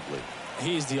offensively.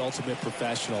 He's the ultimate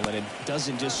professional, and it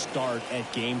doesn't just start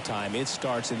at game time. It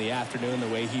starts in the afternoon, the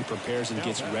way he prepares and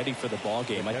gets ready for the ball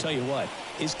game. I tell you what,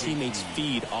 his teammates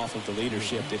feed off of the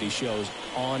leadership that he shows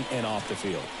on and off the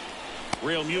field.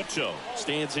 Real Muto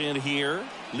stands in here,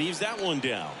 leaves that one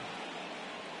down.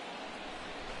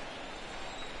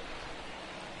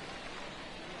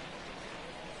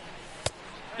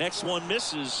 Next one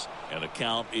misses, and the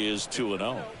count is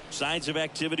 2-0. Signs of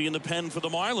activity in the pen for the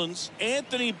Marlins.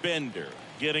 Anthony Bender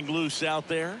getting loose out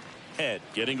there. Head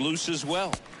getting loose as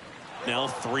well. Now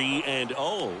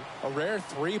 3-0. A rare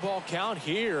 3-ball count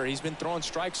here. He's been throwing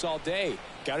strikes all day.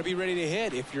 Got to be ready to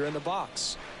hit if you're in the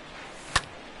box.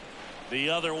 The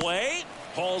other way,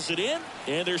 hauls it in,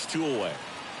 and there's 2 away.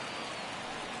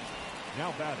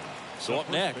 Now batting. So up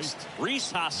next,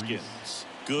 Rhys Hoskins.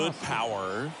 Good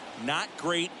power, not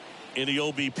great in the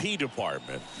OBP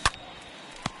department.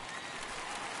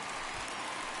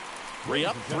 3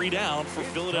 up, 3 down for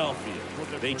Philadelphia.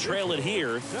 They trail it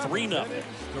here 3-0.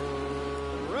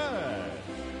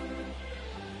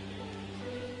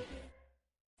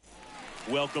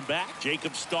 Welcome back.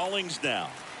 Jacob Stallings now.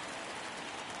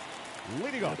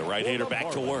 The right-hander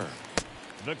back to work.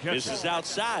 This is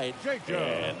outside,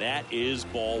 and that is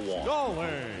ball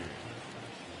 1.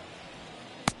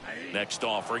 Next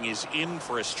offering is in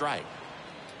for a strike.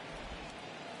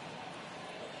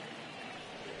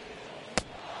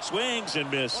 Swings and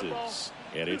misses,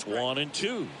 and it's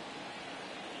 1-2.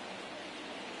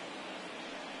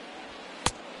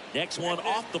 Next one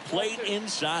off the plate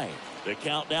inside. The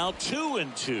count now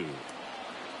 2-2.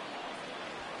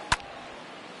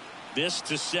 This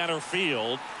to center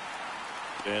field,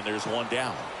 and there's 1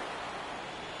 down.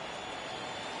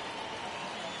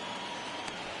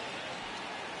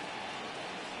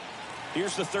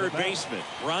 Here's the third baseman,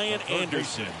 Ryan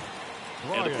Anderson.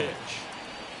 And a pitch.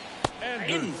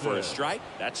 In for a strike.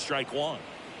 That's strike 1.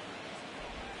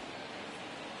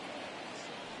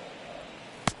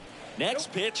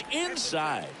 Next pitch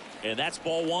inside, and that's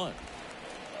ball 1.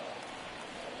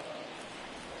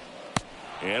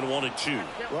 And 1-2.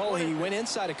 Well, he went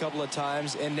inside a couple of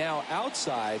times, and now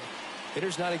outside.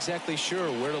 Hitter's not exactly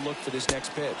sure where to look for this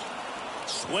next pitch.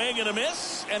 Swing and a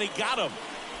miss, and he got him.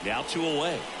 Now 2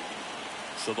 away.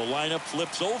 So the lineup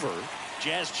flips over.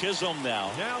 Jazz Chisholm now.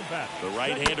 The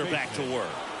right-hander back to work.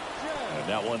 And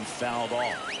that one fouled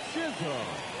off.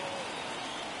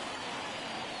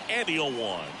 And the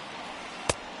 0-1.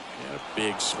 And a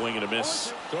big swing and a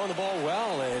miss. Throwing the ball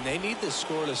well, and they need this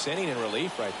scoreless inning in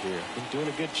relief right here. Been doing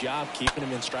a good job keeping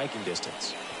him in striking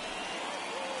distance.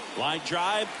 Line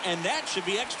drive, and that should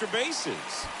be extra bases.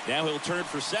 Now he'll turn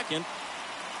for second.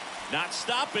 Not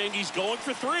stopping. He's going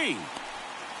for 3.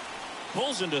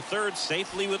 Pulls into third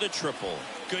safely with a triple.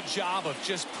 Good job of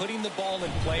just putting the ball in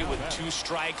play with 2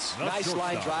 strikes. Nice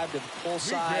line drive to the pull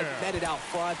side. Met it out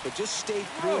front, but just stayed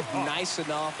through it nice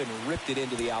enough and ripped it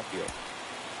into the outfield.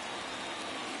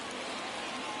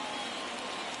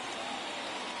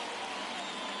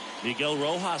 Miguel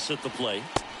Rojas at the plate.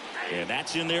 And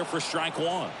that's in there for strike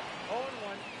 1.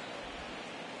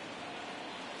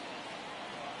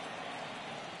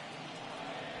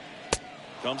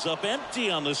 Comes up empty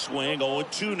on the swing.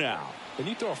 0-2 now. When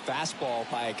you throw a fastball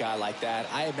by a guy like that,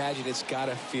 I imagine it's got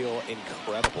to feel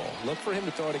incredible. Look for him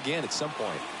to throw it again at some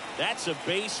point. That's a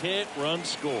base hit. Run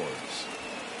scores.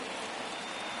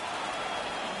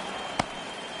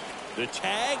 The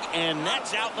tag, and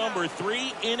that's out number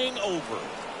 3. Inning over.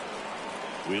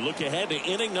 We look ahead to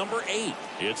inning number 8.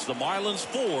 It's the Marlins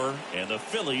 4 and the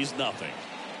Phillies nothing.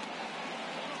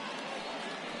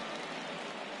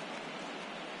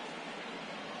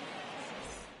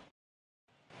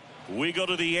 We go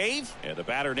to the 8th, and the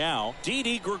batter now,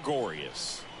 Didi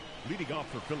Gregorius. Leading off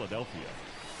for Philadelphia,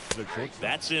 the shortstop.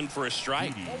 That's in for a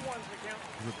strike. Didi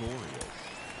Gregorius.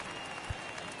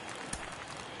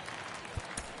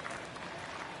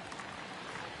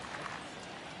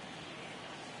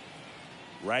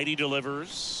 Righty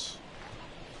delivers.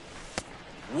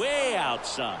 Way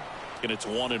outside. And it's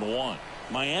 1-1.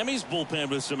 Miami's bullpen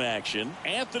with some action.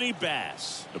 Anthony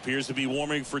Bass appears to be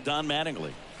warming for Don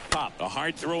Mattingly. Pop, a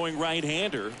hard-throwing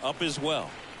right-hander, up as well.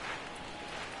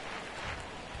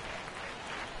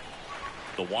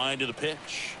 The wind of the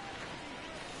pitch.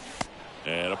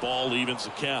 And a ball evens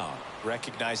the count.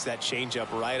 Recognize that changeup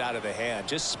right out of the hand.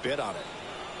 Just spit on it.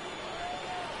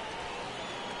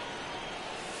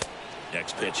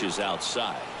 Next pitch is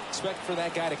outside. Expect for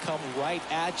that guy to come right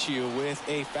at you with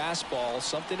a fastball,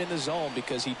 something in the zone,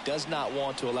 because he does not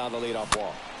want to allow the leadoff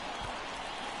walk.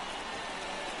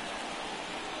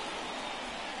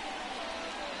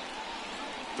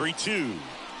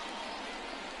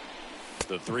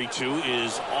 The 3-2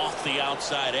 is off the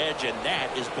outside edge, and that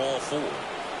is ball 4.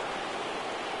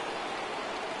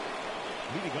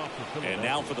 Leading off for Philadelphia. And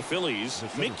now for the Phillies,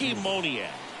 Mickey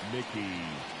Moniak. Mickey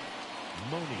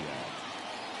Moniak.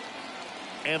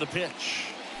 And the pitch.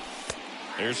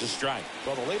 There's a strike.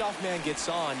 Well, the leadoff man gets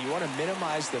on. You want to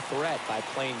minimize the threat by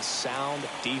playing sound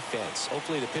defense.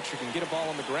 Hopefully the pitcher can get a ball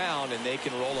on the ground and they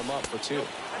can roll him up for 2.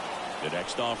 The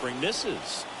next offering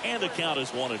misses, and the count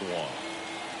is 1-1.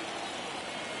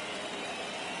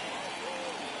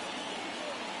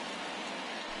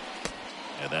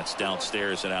 And that's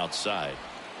downstairs and outside.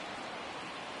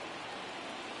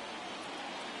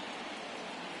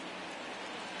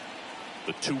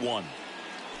 The 2-1.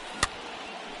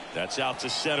 That's out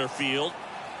to center field.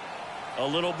 A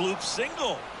little bloop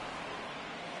single.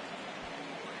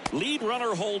 Lead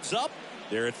runner holds up.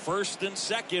 They're at first and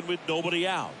second with nobody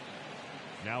out.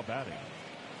 Now batting.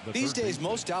 These days,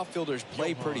 most outfielders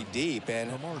play pretty deep,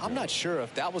 and I'm not sure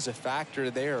if that was a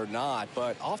factor there or not,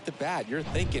 but off the bat, you're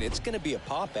thinking it's going to be a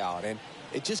pop-out, and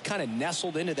it just kind of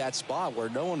nestled into that spot where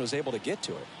no one was able to get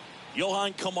to it.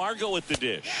 Johan Camargo at the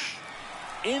dish.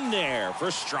 In there for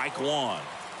strike 1.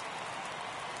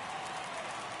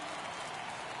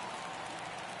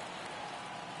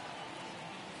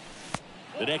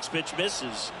 The next pitch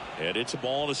misses, and it's a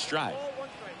ball and a strike.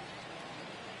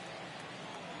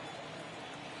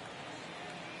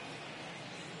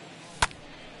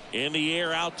 In the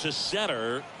air out to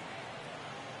center.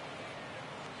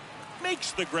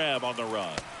 Makes the grab on the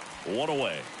run. 1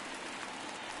 away.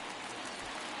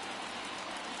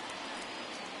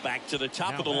 Back to the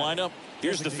top of the lineup.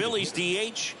 Here's the Phillies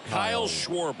DH, Kyle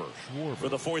Schwarber. For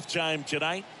the 4th time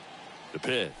tonight. The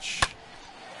pitch.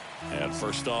 And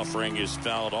first offering is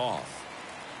fouled off.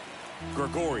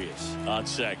 Gregorius on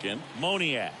second.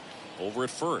 Moniak over at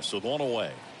first with 1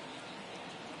 away.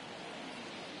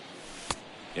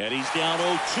 And he's down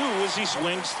 0-2 as he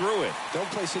swings through it. Don't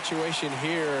play situation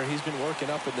here. He's been working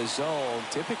up in the zone.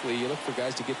 Typically, you look for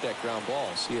guys to get that ground ball.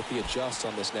 See if he adjusts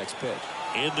on this next pitch.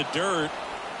 In the dirt.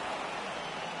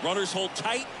 Runners hold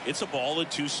tight. It's a ball and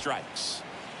 2 strikes.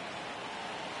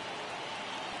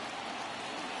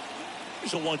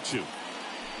 Here's a 1-2.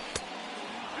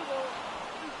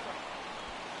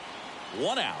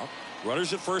 One out.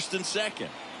 Runners at first and second.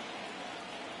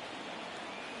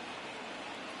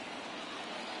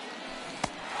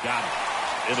 Got it.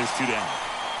 And there's 2 down.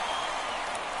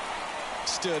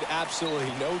 Stood absolutely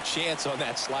no chance on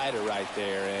that slider right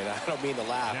there, and I don't mean to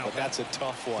laugh, but that's a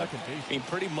tough one. I mean,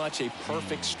 pretty much a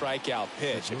perfect strikeout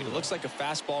pitch. I mean, it looks like a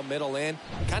fastball middle in,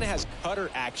 kind of has cutter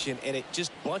action, and it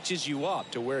just bunches you up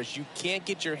to where you can't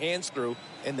get your hands through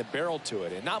and the barrel to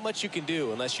it, and not much you can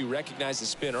do unless you recognize the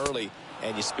spin early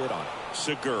and you spit on it.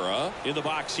 Segura in the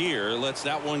box here lets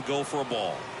that one go for a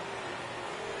ball.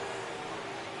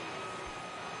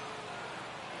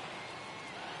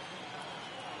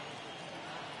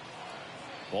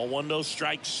 Ball 1, no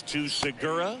strikes to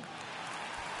Segura.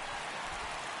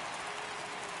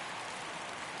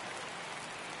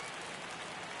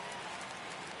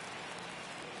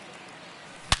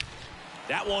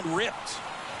 That one ripped.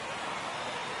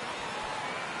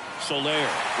 Soler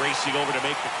racing over to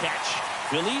make the catch.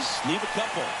 Phillies leave a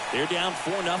couple. They're down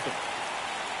 4-0.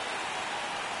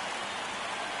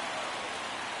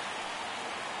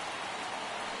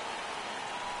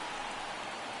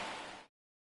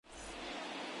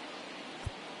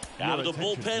 Out of the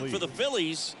bullpen for the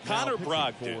Phillies, Connor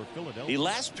Brogdon. He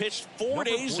last pitched 4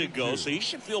 days ago, so he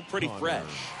should feel pretty fresh.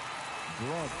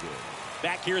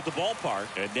 Back here at the ballpark,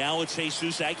 and now it's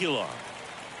Jesus Aguilar.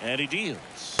 And he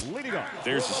deals.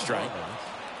 There's a strike.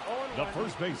 The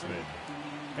first baseman,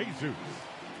 Jesus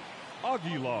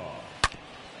Aguilar.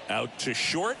 Out to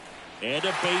short, and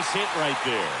a base hit right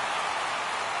there.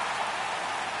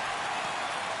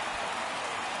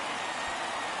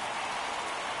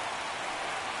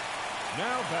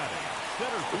 Now batting,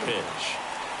 center fielder. Pitch.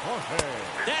 Jorge.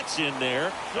 That's in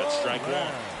there. That's strike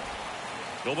 1.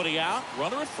 Nobody out.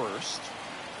 Runner at first.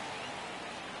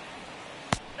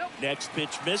 Next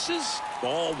pitch misses.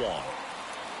 Ball 1.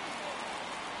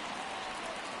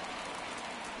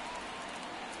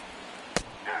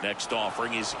 Next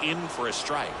offering is in for a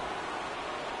strike.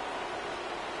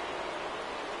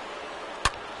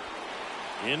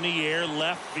 In the air,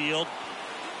 left field.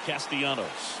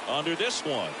 Castellanos under this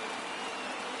one.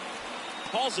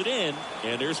 Calls it in,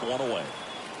 and there's one away.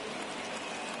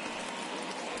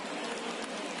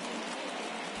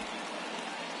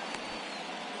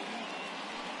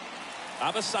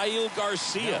 Avisail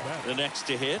Garcia, the next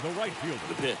to hit. The right fielder.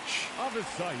 The pitch.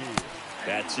 Avisail.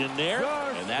 That's in there,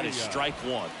 and that is strike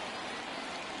 1.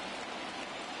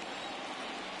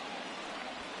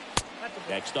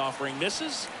 Next offering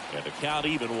misses, and the count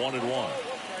even 1-1.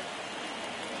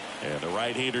 And the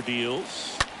right-hander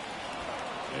deals.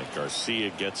 And Garcia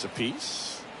gets a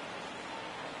piece.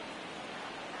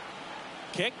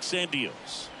 Kicks and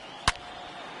deals.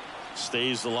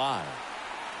 Stays alive.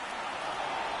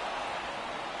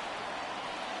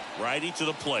 Righty to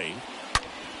the plate.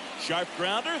 Sharp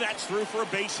grounder. That's through for a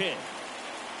base hit.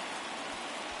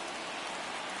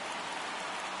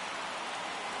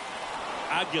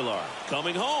 Aguilar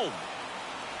coming home.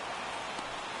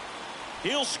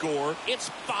 He'll score. It's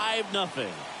 5-0.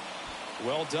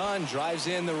 Well done. Drives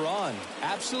in the run.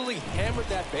 Absolutely hammered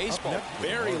that baseball.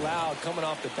 Very loud coming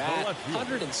off the bat.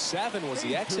 107 was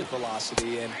the exit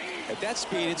velocity, and at that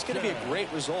speed, it's going to be a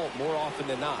great result more often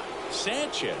than not.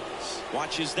 Sanchez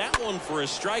watches that one for a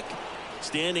strike.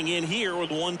 Standing in here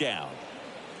with 1 down.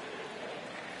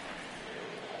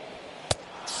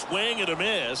 Swing and a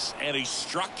miss, and he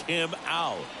struck him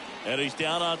out. And he's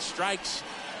down on strikes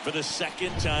for the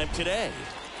second time today.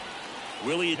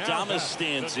 Willie Adames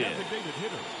stands in.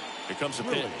 Here comes a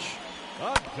pitch.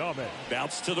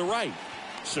 Bounce to the right.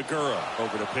 Segura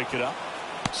over to pick it up.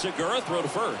 Segura throw to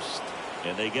first.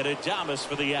 And they get Adames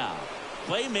for the out.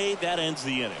 Play made, that ends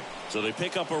the inning. So they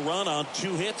pick up a run on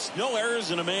 2 hits, no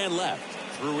errors, and a man left.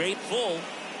 Through 8 full,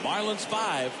 Marlins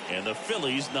 5, and the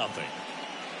Phillies nothing.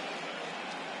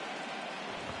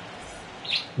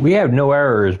 We have no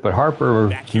errors, but Harper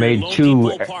made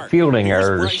 2 fielding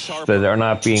errors that are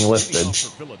not being listed.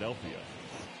 For Philadelphia,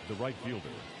 the right fielder,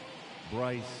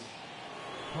 Bryce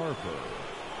Harper.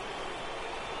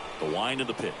 The wind of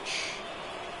the pitch.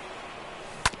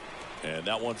 And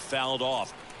that one fouled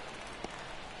off.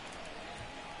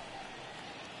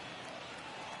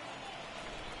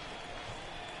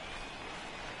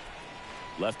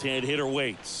 Left-hand hitter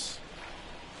waits.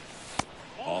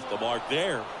 Off the mark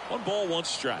there. 1 ball, 1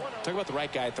 strike. Talk about the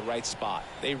right guy at the right spot.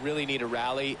 They really need a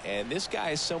rally, and this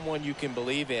guy is someone you can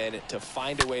believe in to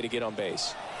find a way to get on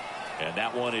base. And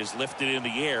that one is lifted in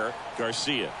the air.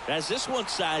 Garcia has this one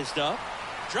sized up.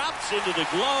 Drops into the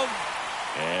glove.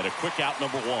 And a quick out,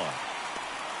 number 1.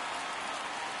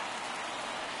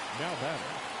 Now batting,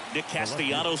 Nick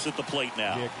Castellanos at the plate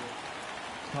now. Nick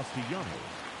Castellanos.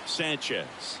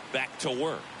 Sanchez back to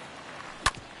work.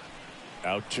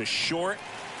 Out to short.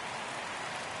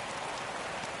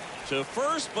 To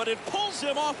first, but it pulls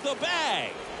him off the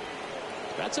bag.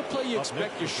 That's a play you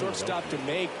expect your shortstop to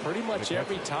make pretty much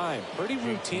every time. Pretty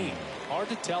routine. Hard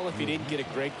to tell if he didn't get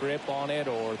a great grip on it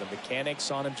or the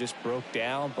mechanics on him just broke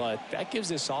down, but that gives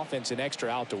this offense an extra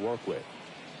out to work with.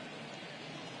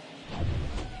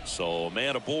 So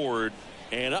man aboard,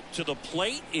 and up to the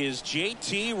plate is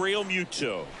JT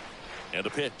Realmuto. And the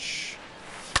pitch.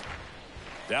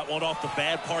 That one off the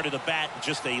bad part of the bat,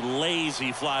 just a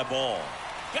lazy fly ball.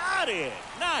 Got it.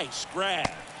 Nice grab.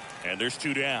 And there's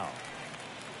 2 down.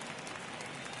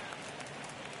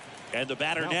 And the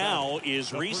batter now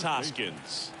is Rhys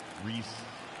Hoskins. Rhys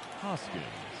Hoskins.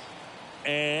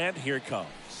 And here it comes.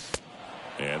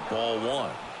 And ball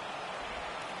 1.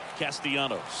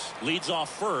 Castellanos leads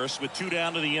off first with 2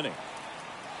 down to the inning.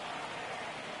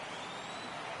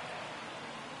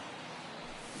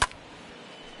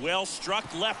 Well struck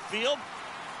left field.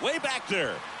 Way back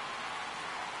there.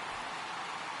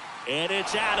 And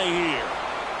it's out of here.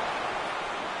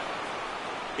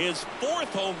 His 4th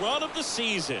home run of the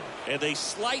season. And they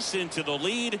slice into the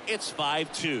lead. It's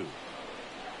 5-2.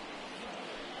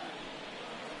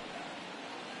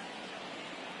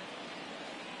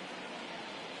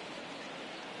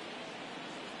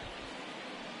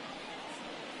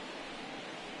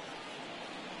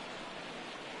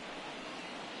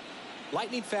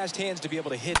 Lightning fast hands to be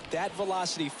able to hit that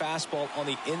velocity fastball on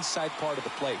the inside part of the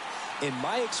plate. In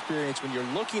my experience, when you're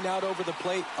looking out over the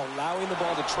plate, allowing the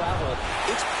ball to travel,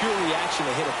 it's pure reaction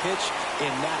to hit a pitch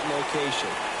in that location.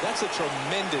 That's a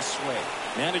tremendous swing.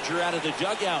 Manager out of the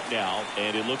dugout now,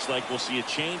 and it looks like we'll see a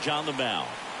change on the mound.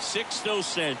 Sixto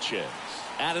Sanchez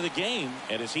out of the game,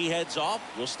 and as he heads off,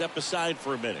 we'll step aside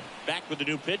for a minute. Back with the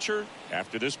new pitcher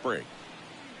after this break.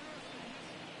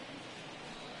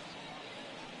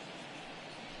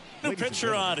 New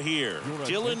pitcher on here,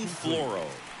 Dylan Floro.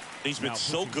 He's been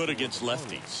so good against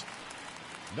lefties.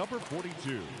 Number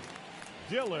 42,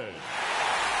 Dylan.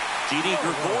 Didi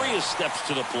Gregorius steps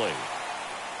to the plate.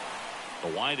 The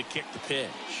line to kick the pitch.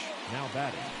 Now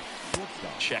batting,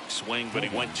 shortstop. Check swing, but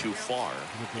he went too far.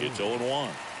 It's 0-1.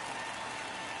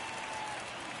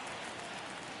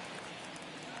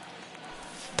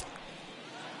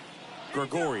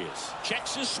 Gregorius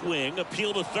checks his swing,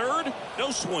 appeal to third, no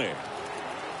swing.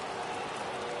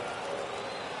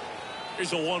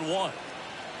 Here's a 1-1.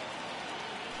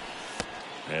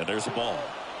 And there's a ball.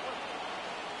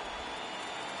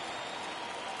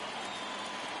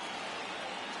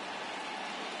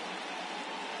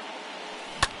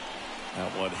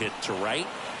 That one hit to right.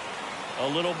 A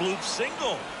little bloop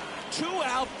single.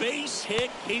 2-out base hit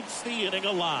keeps the inning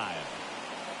alive.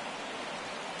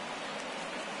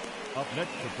 Up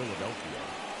next for Philadelphia,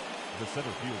 the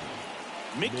center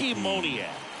fielder, Mickey Moniak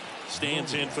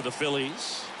stands in for the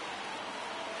Phillies.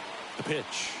 The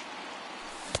pitch.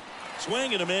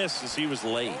 Swing and a miss as he was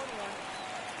late.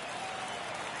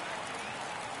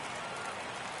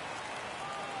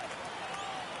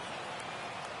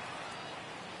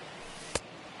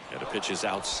 And the pitch is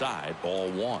outside, ball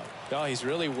 1. No, he's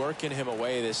really working him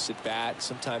away this at bat.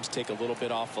 Sometimes take a little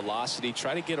bit off velocity.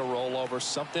 Try to get a rollover,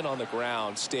 something on the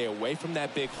ground. Stay away from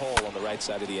that big hole on the right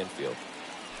side of the infield.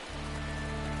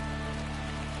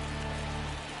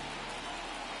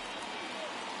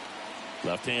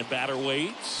 Left-hand batter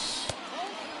waits.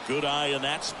 Good eye in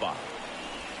that spot.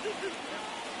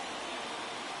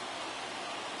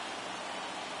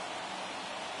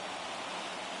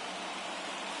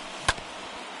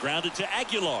 Grounded to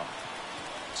Aguilar.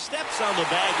 Steps on the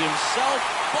bag himself.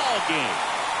 Ball game.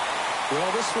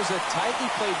 Well, this was a tightly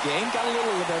played game. Got a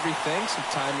little of everything. Some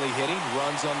timely hitting,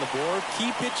 runs on the board,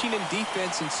 key pitching and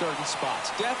defense in certain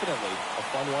spots. Definitely a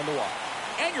fun one to watch.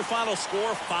 And your final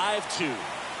score, 5-2.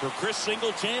 For Chris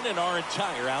Singleton and our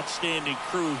entire outstanding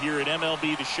crew here at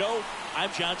MLB The Show,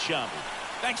 I'm John Shambu.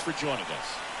 Thanks for joining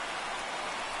us.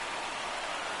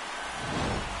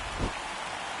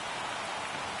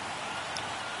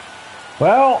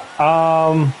 Well,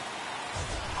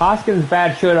 Hoskins'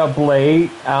 bat showed up late.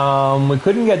 We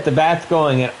couldn't get the bats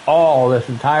going at all this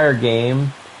entire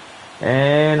game.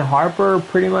 And Harper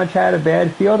pretty much had a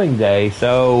bad fielding day.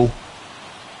 So,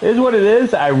 it is what it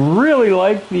is. I really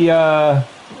like the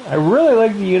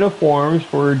uniforms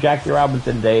for Jackie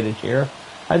Robinson Day this year.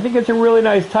 I think it's a really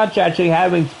nice touch actually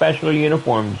having special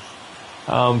uniforms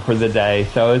for the day.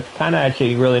 So it's kind of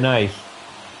actually really nice.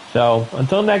 So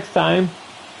until next time,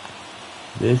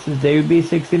 this is David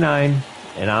B69,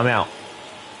 and I'm out.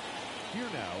 Here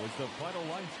now is the final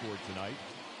line score tonight.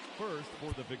 First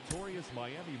for the victory.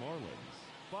 Miami Marlins.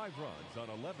 5 runs on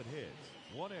 11 hits.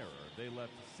 1 error. They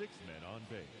left 6 men on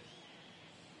base.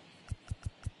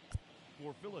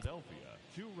 For Philadelphia,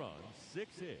 2 runs,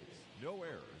 6 hits, no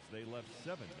errors. They left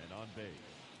 7 men on base.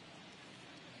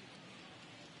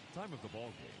 Time of the ball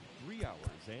game, 3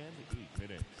 hours and 8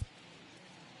 minutes.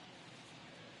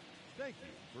 Thank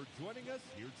you for joining us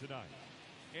here tonight.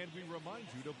 And we remind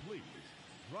you to please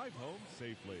drive home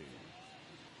safely.